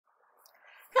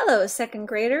Hello, second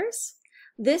graders.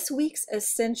 This week's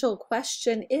essential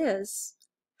question is,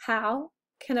 how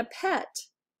can a pet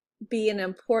be an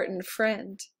important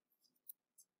friend?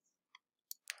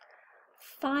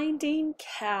 Finding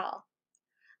Cal.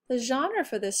 The genre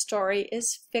for this story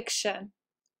is fiction.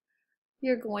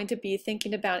 You're going to be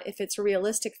thinking about if it's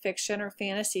realistic fiction or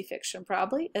fantasy fiction,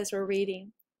 probably, as we're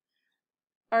reading.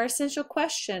 Our essential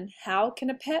question, how can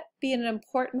a pet be an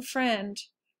important friend?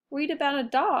 Read about a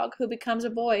dog who becomes a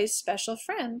boy's special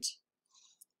friend.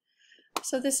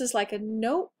 So this is like a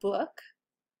notebook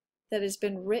that has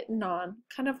been written on,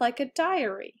 kind of like a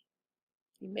diary.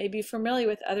 You may be familiar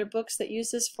with other books that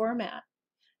use this format.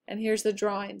 And here's the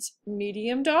drawings.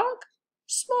 Medium dog,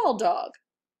 small dog.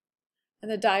 And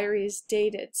the diary is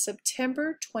dated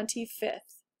September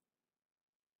 25th.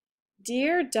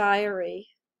 Dear Diary,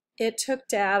 it took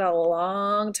Dad a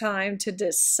long time to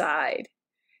decide.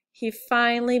 He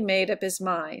finally made up his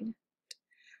mind.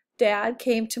 Dad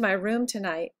came to my room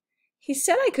tonight. He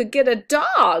said I could get a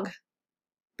dog,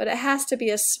 but it has to be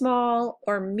a small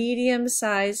or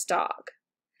medium-sized dog.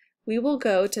 We will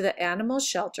go to the animal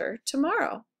shelter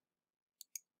tomorrow.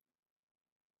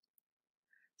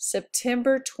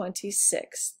 September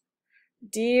 26th.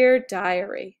 Dear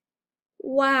Diary,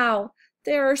 wow,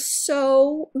 there are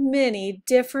so many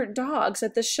different dogs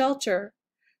at the shelter.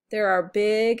 There are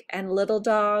big and little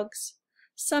dogs.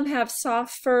 Some have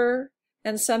soft fur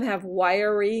and some have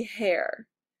wiry hair.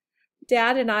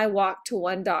 Dad and I walked to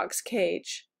one dog's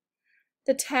cage.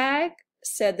 The tag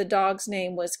said the dog's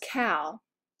name was Cal.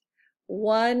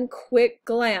 One quick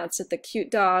glance at the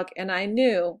cute dog and I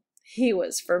knew he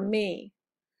was for me.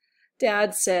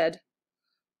 Dad said,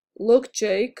 "Look,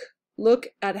 Jake, look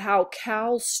at how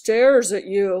Cal stares at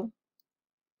you."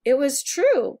 It was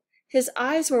true. His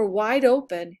eyes were wide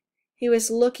open. He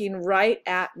was looking right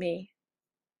at me.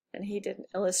 And he did an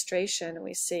illustration, and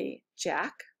we see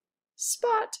Jack,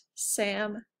 Spot,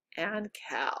 Sam, and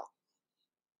Cal.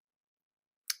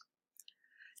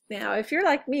 Now, if you're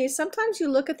like me, sometimes you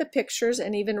look at the pictures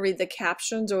and even read the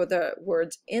captions or the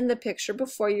words in the picture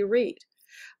before you read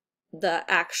the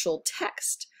actual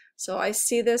text. So I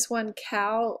see this one,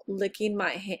 Cal licking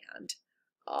my hand.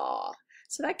 Aw,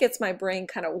 so that gets my brain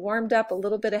kind of warmed up a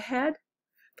little bit ahead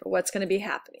for what's going to be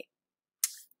happening.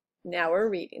 Now we're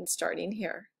reading, starting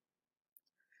here.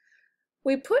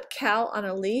 We put Cal on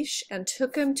a leash and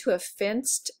took him to a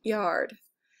fenced yard.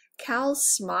 Cal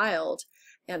smiled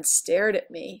and stared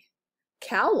at me.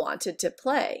 Cal wanted to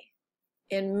play.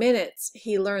 In minutes,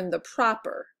 he learned the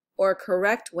proper or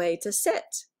correct way to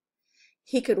sit.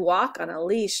 He could walk on a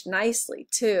leash nicely,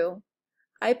 too.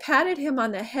 I patted him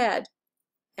on the head,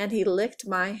 and he licked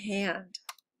my hand.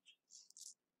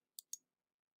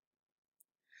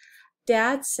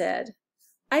 Dad said,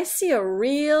 "I see a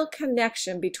real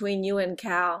connection between you and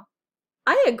Cal."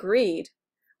 I agreed.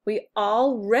 We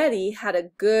already had a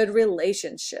good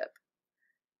relationship.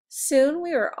 Soon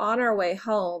we were on our way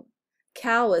home.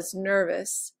 Cal was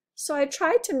nervous, so I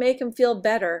tried to make him feel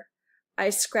better. I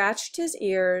scratched his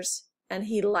ears, and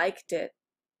he liked it.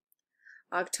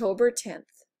 October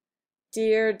 10th.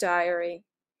 Dear Diary,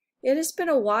 it has been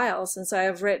a while since I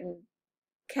have written.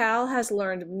 Cal has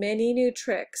learned many new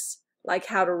tricks, like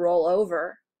how to roll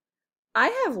over. I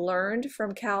have learned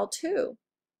from Cal too.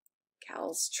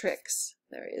 Cal's tricks.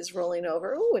 There he is rolling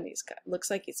over. Oh, and looks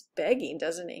like he's begging,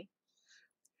 doesn't he?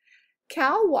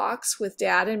 Cal walks with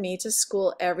Dad and me to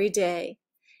school every day.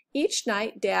 Each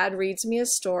night, Dad reads me a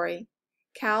story.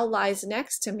 Cal lies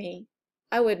next to me.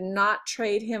 I would not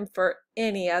trade him for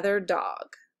any other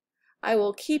dog. I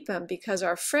will keep him because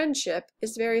our friendship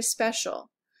is very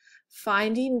special.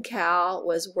 Finding Cal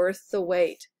was worth the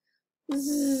wait.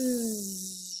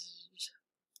 Zzz.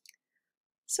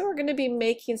 So we're going to be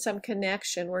making some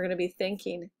connection. We're going to be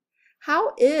thinking,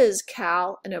 how is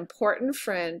Cal an important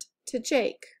friend to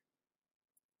Jake?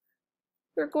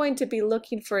 We're going to be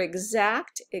looking for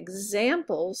exact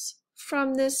examples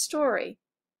from this story.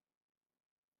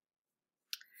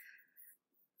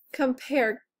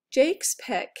 Compare Jake's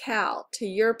pet Cal to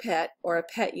your pet or a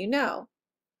pet you know.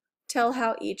 Tell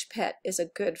how each pet is a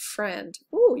good friend.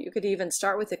 Ooh, you could even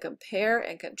start with a compare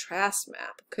and contrast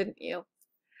map, couldn't you?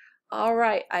 All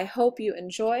right, I hope you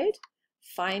enjoyed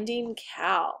Finding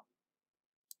Cal.